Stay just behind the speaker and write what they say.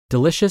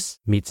Delicious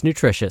meets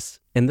nutritious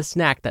in the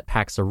snack that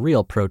packs a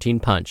real protein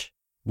punch.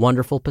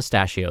 Wonderful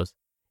Pistachios.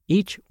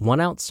 Each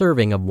 1-ounce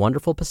serving of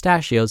Wonderful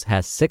Pistachios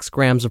has 6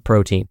 grams of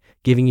protein,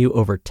 giving you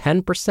over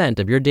 10%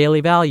 of your daily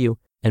value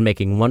and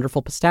making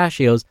Wonderful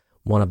Pistachios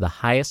one of the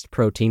highest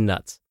protein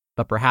nuts.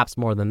 But perhaps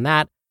more than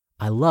that,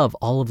 I love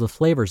all of the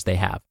flavors they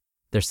have.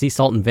 Their sea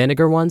salt and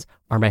vinegar ones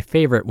are my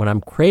favorite when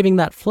I'm craving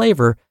that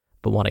flavor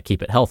but want to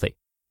keep it healthy.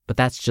 But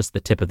that's just the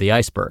tip of the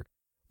iceberg.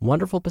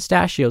 Wonderful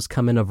Pistachios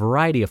come in a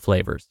variety of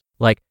flavors,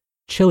 like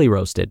chili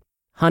roasted,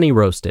 honey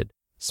roasted,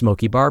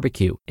 smoky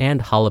barbecue,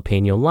 and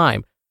jalapeno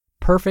lime,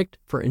 perfect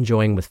for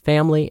enjoying with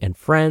family and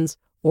friends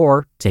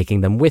or taking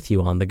them with you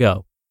on the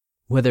go.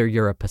 Whether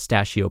you're a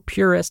pistachio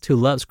purist who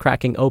loves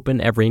cracking open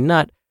every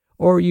nut,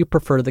 or you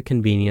prefer the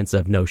convenience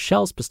of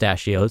no-shells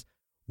pistachios,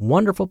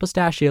 Wonderful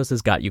Pistachios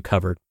has got you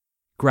covered.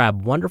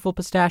 Grab Wonderful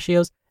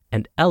Pistachios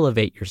and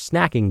elevate your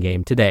snacking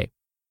game today.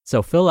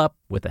 So fill up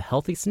with a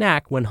healthy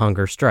snack when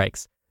hunger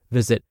strikes.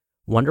 Visit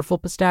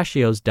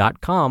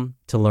wonderfulpistachios.com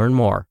to learn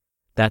more.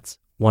 That's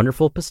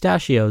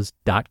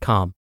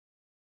wonderfulpistachios.com.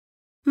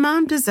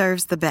 Mom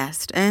deserves the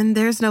best, and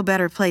there's no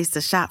better place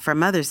to shop for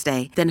Mother's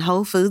Day than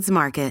Whole Foods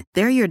Market.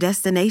 They're your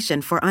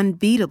destination for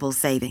unbeatable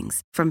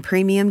savings, from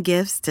premium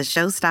gifts to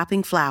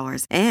show-stopping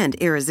flowers and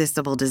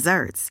irresistible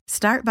desserts.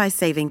 Start by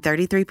saving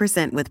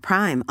 33% with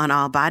Prime on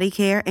all body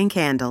care and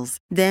candles.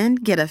 Then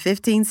get a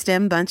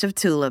 15-stem bunch of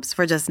tulips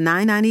for just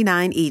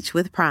 $9.99 each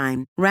with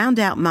Prime. Round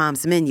out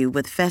Mom's menu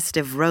with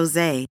festive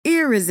rosé,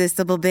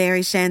 irresistible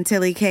berry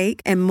chantilly cake,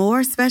 and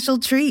more special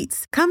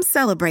treats. Come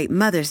celebrate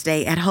Mother's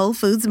Day at Whole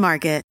Foods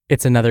Market.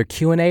 It's another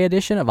Q&A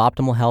edition of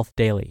Optimal Health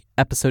Daily,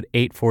 episode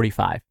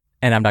 845,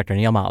 and I'm Dr.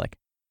 Neil Malik.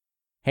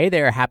 Hey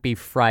there, happy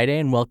Friday,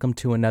 and welcome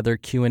to another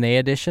Q&A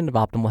edition of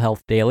Optimal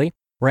Health Daily,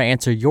 where I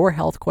answer your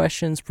health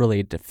questions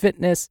related to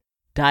fitness,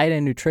 diet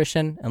and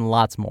nutrition, and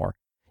lots more.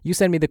 You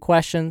send me the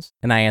questions,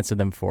 and I answer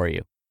them for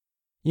you.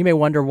 You may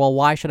wonder, well,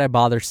 why should I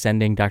bother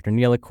sending Dr.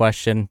 Neil a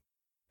question?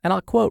 And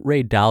I'll quote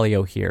Ray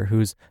Dalio here,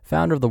 who's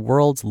founder of the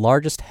world's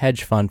largest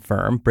hedge fund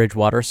firm,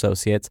 Bridgewater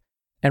Associates,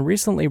 and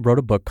recently wrote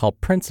a book called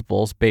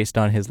Principles based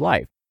on his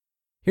life.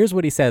 Here's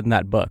what he said in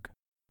that book.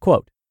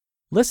 Quote,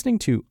 "Listening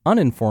to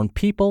uninformed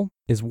people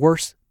is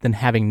worse than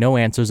having no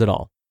answers at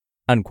all."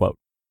 Unquote.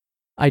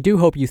 I do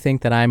hope you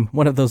think that I'm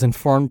one of those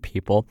informed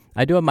people.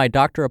 I do have my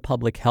Doctor of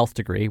Public Health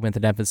degree with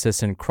an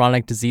emphasis in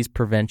chronic disease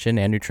prevention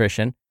and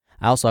nutrition.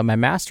 I also have my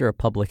Master of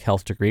Public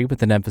Health degree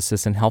with an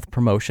emphasis in health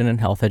promotion and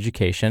health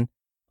education.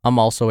 I'm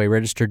also a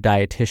registered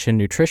dietitian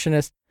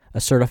nutritionist,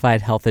 a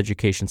certified health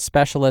education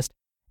specialist,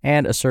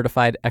 and a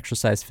certified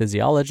exercise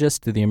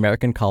physiologist through the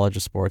American College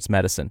of Sports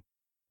Medicine.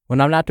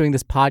 When I'm not doing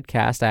this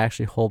podcast, I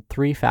actually hold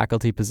 3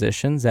 faculty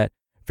positions at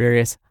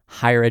various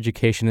higher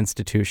education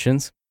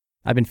institutions.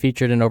 I've been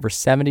featured in over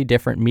 70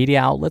 different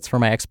media outlets for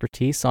my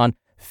expertise on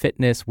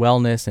fitness,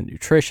 wellness, and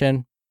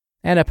nutrition,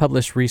 and I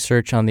published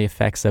research on the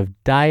effects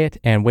of diet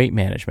and weight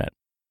management.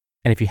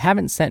 And if you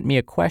haven't sent me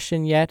a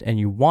question yet and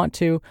you want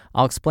to,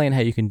 I'll explain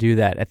how you can do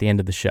that at the end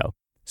of the show.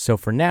 So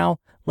for now,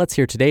 let's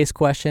hear today's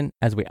question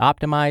as we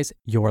optimize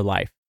your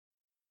life.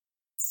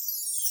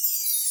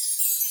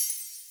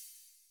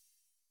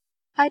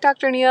 Hi,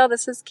 Dr. Neil.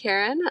 This is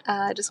Karen.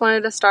 I just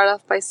wanted to start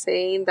off by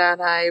saying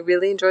that I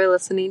really enjoy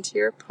listening to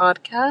your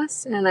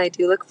podcast, and I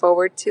do look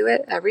forward to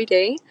it every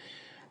day.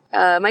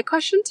 My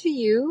question to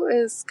you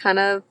is kind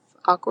of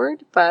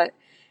awkward, but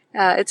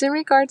it's in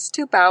regards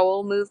to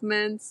bowel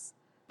movements.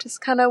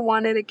 Just kind of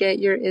wanted to get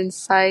your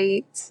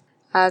insight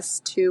as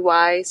to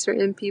why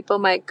certain people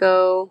might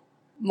go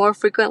more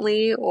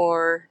frequently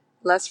or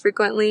less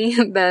frequently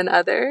than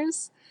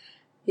others.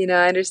 You know,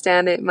 I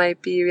understand it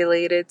might be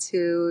related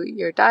to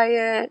your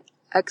diet,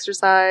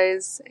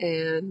 exercise,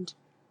 and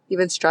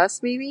even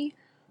stress maybe,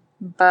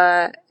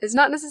 but it's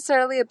not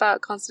necessarily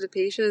about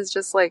constipation. It's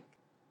just like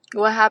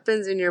what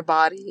happens in your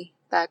body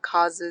that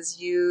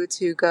causes you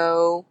to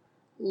go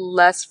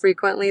less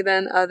frequently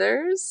than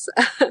others.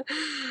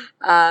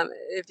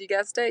 If you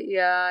guessed it,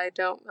 yeah, I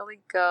don't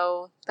really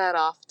go that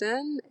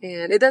often,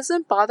 and it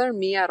doesn't bother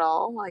me at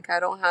all. Like, I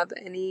don't have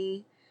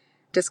any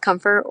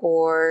discomfort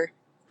or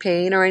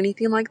pain or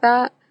anything like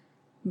that,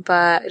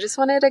 but I just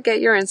wanted to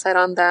get your insight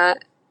on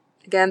that.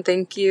 Again,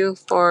 thank you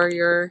for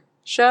your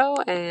show,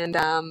 and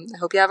I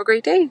hope you have a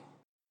great day.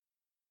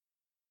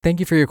 Thank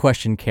you for your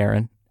question,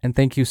 Karen, and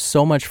thank you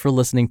so much for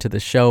listening to the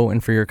show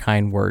and for your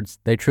kind words.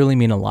 They truly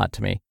mean a lot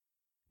to me.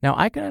 Now,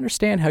 I can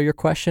understand how your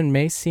question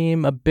may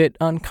seem a bit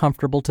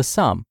uncomfortable to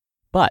some,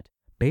 but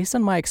based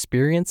on my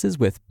experiences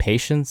with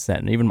patients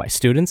and even my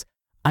students,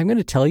 I'm going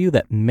to tell you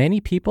that many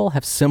people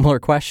have similar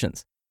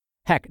questions.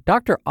 Heck,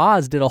 Dr.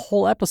 Oz did a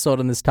whole episode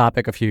on this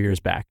topic a few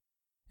years back.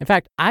 In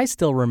fact, I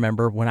still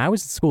remember when I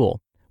was in school,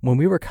 when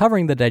we were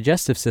covering the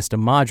digestive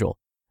system module,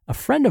 a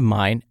friend of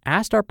mine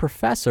asked our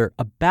professor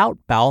about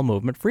bowel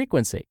movement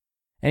frequency,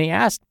 and he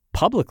asked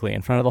publicly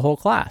in front of the whole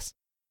class.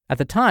 At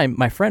the time,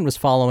 my friend was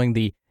following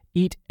the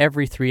eat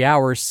every 3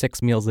 hours,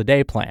 6 meals a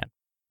day plan.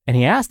 And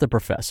he asked the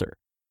professor,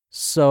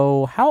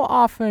 so how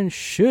often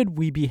should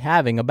we be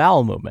having a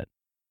bowel movement?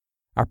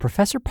 Our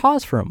professor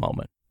paused for a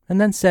moment, and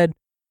then said,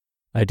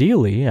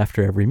 "Ideally,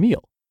 after every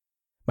meal."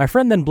 My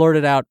friend then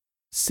blurted out,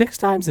 6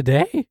 times a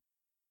day?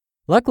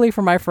 Luckily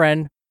for my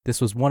friend, this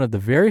was one of the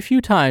very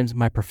few times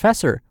my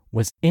professor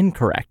was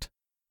incorrect.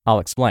 I'll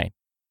explain.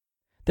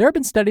 There have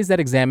been studies that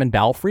examine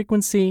bowel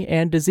frequency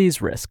and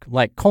disease risk,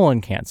 like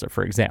colon cancer,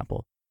 for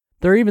example.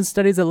 There are even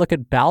studies that look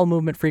at bowel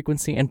movement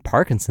frequency and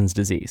Parkinson's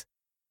disease.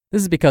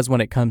 This is because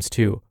when it comes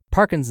to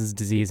Parkinson's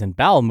disease and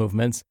bowel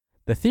movements,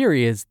 the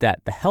theory is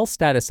that the health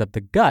status of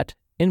the gut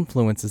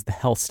influences the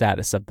health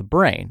status of the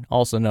brain,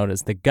 also known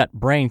as the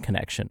gut-brain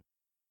connection.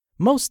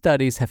 Most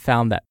studies have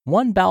found that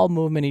 1 bowel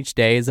movement each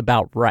day is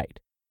about right.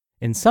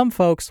 In some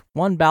folks,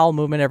 1 bowel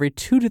movement every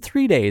 2 to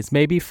 3 days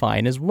may be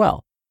fine as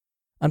well.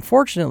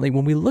 Unfortunately,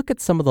 when we look at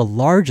some of the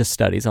largest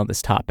studies on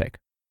this topic,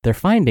 their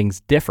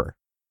findings differ.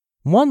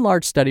 One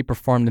large study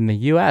performed in the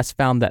US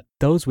found that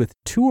those with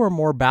 2 or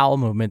more bowel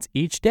movements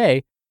each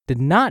day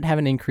did not have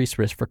an increased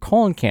risk for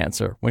colon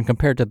cancer when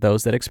compared to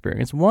those that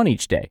experienced 1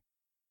 each day.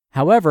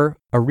 However,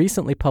 a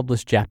recently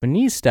published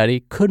Japanese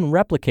study couldn't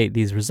replicate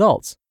these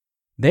results.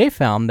 They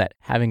found that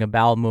having a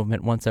bowel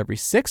movement once every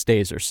 6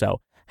 days or so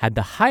had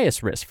the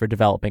highest risk for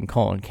developing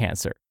colon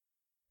cancer.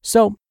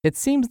 So it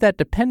seems that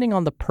depending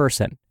on the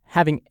person,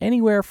 having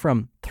anywhere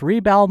from 3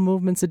 bowel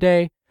movements a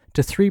day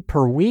to 3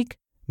 per week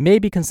may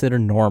be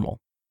considered normal.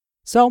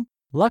 So,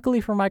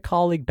 luckily for my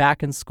colleague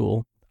back in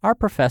school, our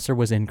professor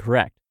was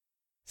incorrect.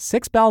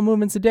 6 bowel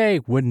movements a day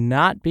would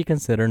not be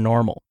considered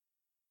normal.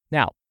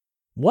 Now,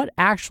 what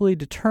actually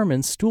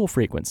determines stool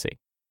frequency?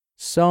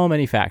 So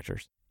many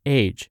factors: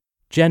 age,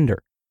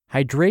 gender,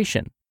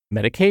 hydration,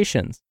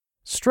 medications,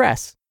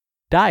 stress,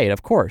 diet,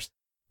 of course,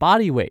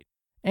 body weight,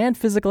 and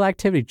physical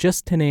activity,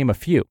 just to name a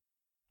few.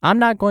 I'm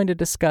not going to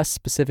discuss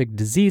specific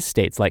disease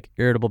states like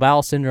irritable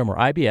bowel syndrome or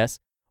IBS,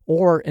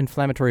 or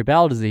inflammatory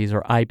bowel disease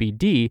or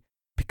IBD,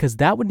 because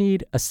that would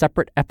need a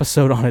separate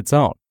episode on its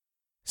own.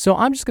 So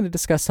I'm just going to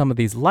discuss some of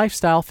these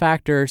lifestyle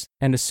factors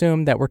and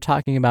assume that we're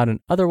talking about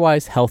an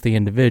otherwise healthy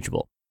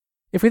individual.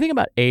 If we think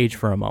about age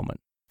for a moment,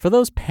 for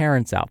those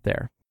parents out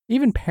there,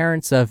 even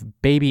parents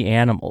of baby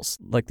animals,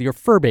 like your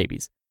fur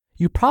babies,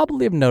 you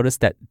probably have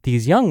noticed that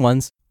these young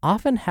ones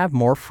often have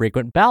more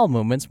frequent bowel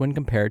movements when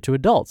compared to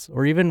adults,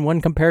 or even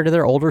when compared to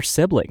their older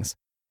siblings.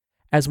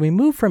 As we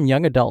move from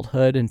young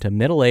adulthood into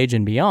middle age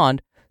and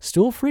beyond,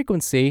 stool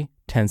frequency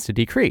tends to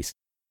decrease.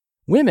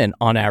 Women,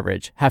 on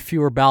average, have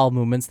fewer bowel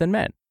movements than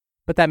men,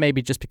 but that may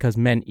be just because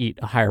men eat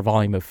a higher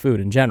volume of food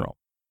in general.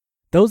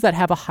 Those that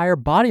have a higher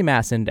body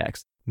mass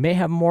index may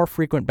have more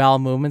frequent bowel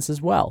movements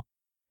as well.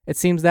 It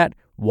seems that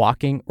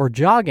walking or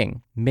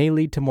jogging may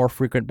lead to more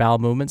frequent bowel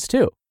movements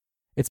too.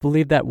 It's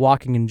believed that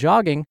walking and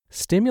jogging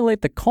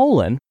stimulate the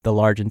colon, the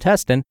large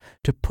intestine,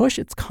 to push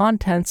its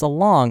contents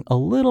along a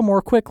little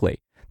more quickly.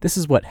 This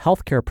is what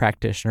healthcare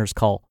practitioners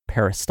call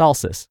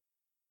peristalsis.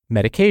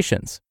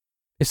 Medications.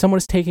 If someone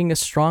is taking a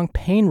strong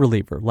pain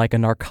reliever like a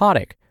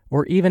narcotic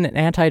or even an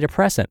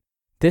antidepressant,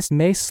 this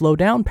may slow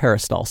down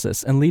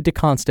peristalsis and lead to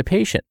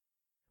constipation.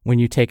 When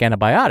you take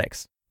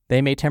antibiotics,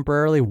 they may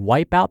temporarily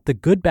wipe out the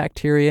good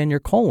bacteria in your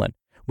colon,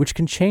 which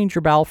can change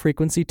your bowel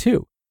frequency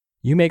too.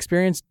 You may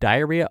experience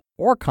diarrhea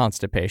or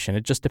constipation,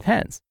 it just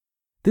depends.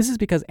 This is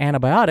because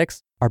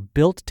antibiotics are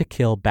built to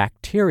kill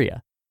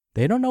bacteria.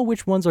 They don't know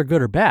which ones are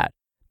good or bad.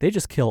 They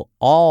just kill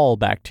all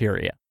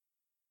bacteria.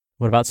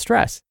 What about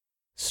stress?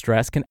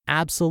 Stress can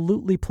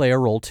absolutely play a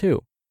role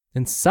too.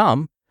 In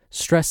some,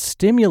 stress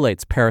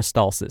stimulates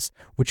peristalsis,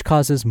 which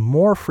causes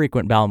more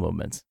frequent bowel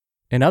movements.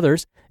 In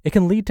others, it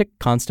can lead to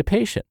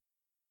constipation.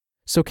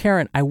 So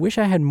Karen, I wish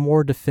I had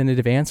more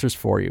definitive answers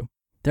for you.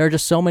 There are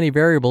just so many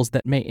variables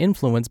that may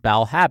influence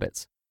bowel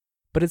habits.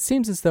 But it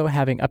seems as though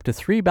having up to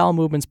 3 bowel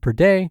movements per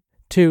day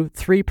to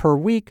 3 per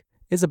week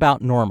is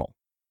about normal.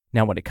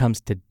 Now, when it comes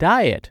to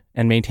diet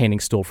and maintaining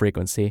stool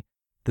frequency,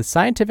 the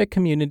scientific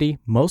community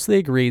mostly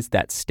agrees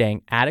that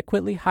staying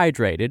adequately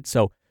hydrated,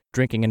 so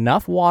drinking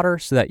enough water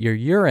so that your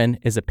urine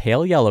is a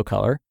pale yellow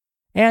color,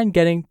 and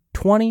getting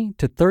 20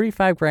 to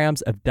 35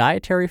 grams of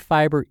dietary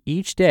fiber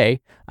each day,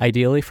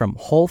 ideally from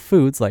whole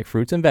foods like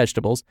fruits and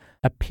vegetables,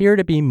 appear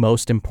to be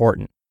most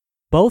important.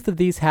 Both of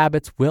these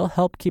habits will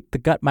help keep the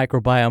gut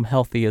microbiome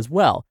healthy as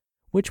well,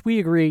 which we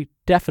agree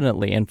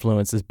definitely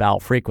influences bowel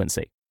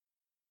frequency.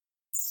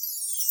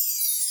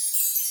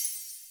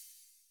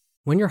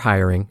 When you're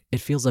hiring, it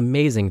feels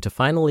amazing to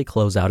finally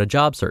close out a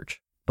job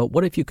search. But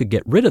what if you could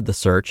get rid of the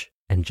search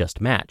and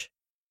just match?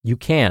 You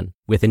can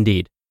with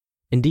Indeed.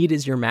 Indeed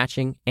is your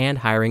matching and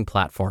hiring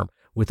platform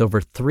with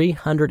over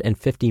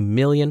 350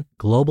 million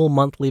global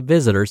monthly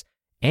visitors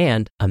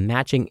and a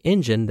matching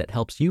engine that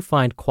helps you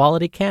find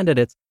quality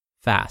candidates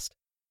fast.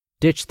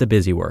 Ditch the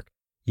busy work.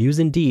 Use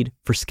Indeed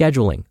for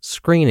scheduling,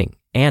 screening,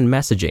 and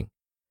messaging.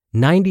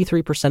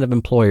 93% of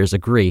employers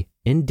agree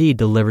Indeed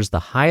delivers the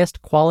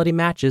highest quality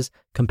matches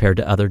compared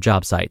to other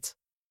job sites.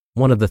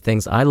 One of the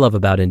things I love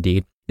about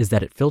Indeed is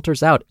that it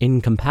filters out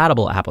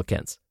incompatible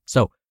applicants.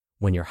 So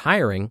when you're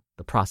hiring,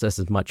 the process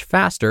is much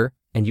faster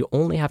and you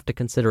only have to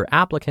consider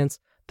applicants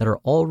that are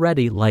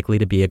already likely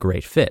to be a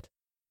great fit.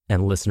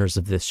 And listeners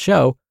of this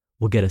show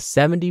will get a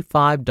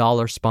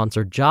 $75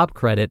 sponsored job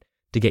credit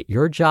to get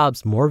your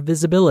jobs more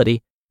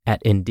visibility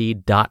at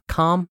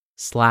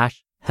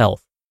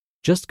Indeed.com/health.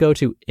 Just go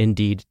to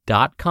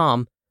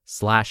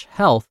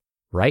Indeed.com/health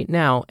right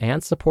now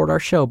and support our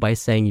show by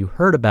saying you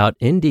heard about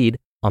Indeed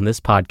on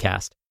this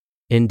podcast.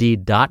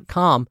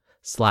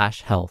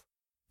 Indeed.com/health.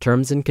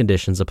 Terms and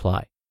conditions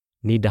apply.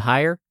 Need to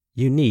hire?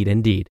 You need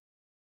Indeed.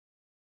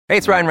 Hey,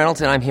 it's Ryan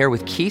Reynolds, and I'm here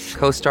with Keith,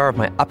 co-star of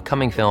my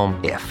upcoming film,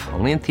 If,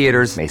 only in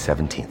theaters May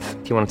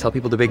 17th. Do you want to tell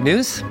people the big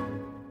news?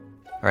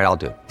 All right, I'll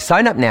do it.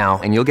 Sign up now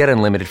and you'll get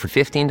unlimited for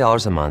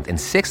 $15 a month and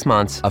 6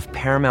 months of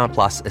Paramount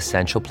Plus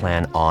Essential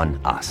Plan on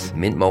us.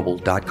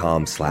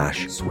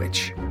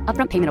 MintMobile.com/switch.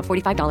 Upfront payment of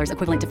 $45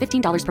 equivalent to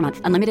 $15 per month.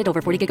 Unlimited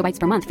over 40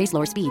 gigabytes per month. Face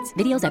lower speeds.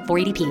 Videos at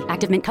 480p.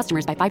 Active Mint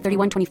customers by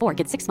 531.24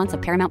 get 6 months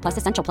of Paramount Plus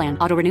Essential Plan.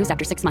 Auto renews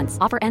after 6 months.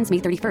 Offer ends May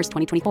 31st,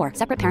 2024.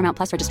 Separate Paramount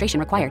Plus registration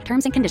required.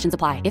 Terms and conditions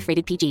apply if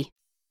rated PG.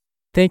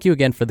 Thank you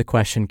again for the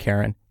question,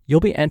 Karen. You'll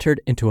be entered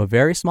into a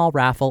very small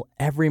raffle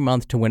every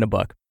month to win a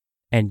book.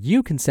 And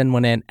you can send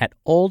one in at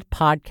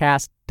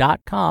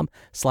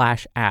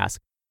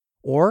oldpodcast.com/ask.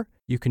 Or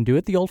you can do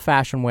it the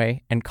old-fashioned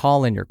way and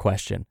call in your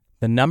question.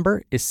 The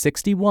number is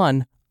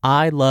 61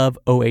 I Love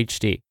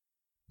OHD.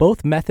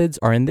 Both methods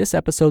are in this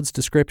episode's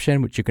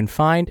description, which you can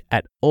find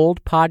at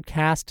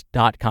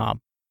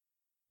oldpodcast.com.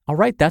 All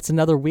right, that's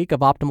another week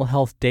of Optimal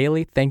Health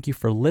Daily. Thank you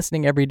for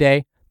listening every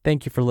day.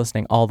 Thank you for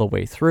listening all the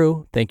way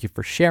through. Thank you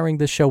for sharing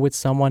this show with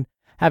someone.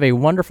 Have a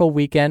wonderful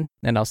weekend,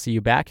 and I'll see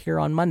you back here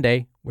on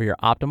Monday where your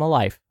optimal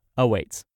life awaits.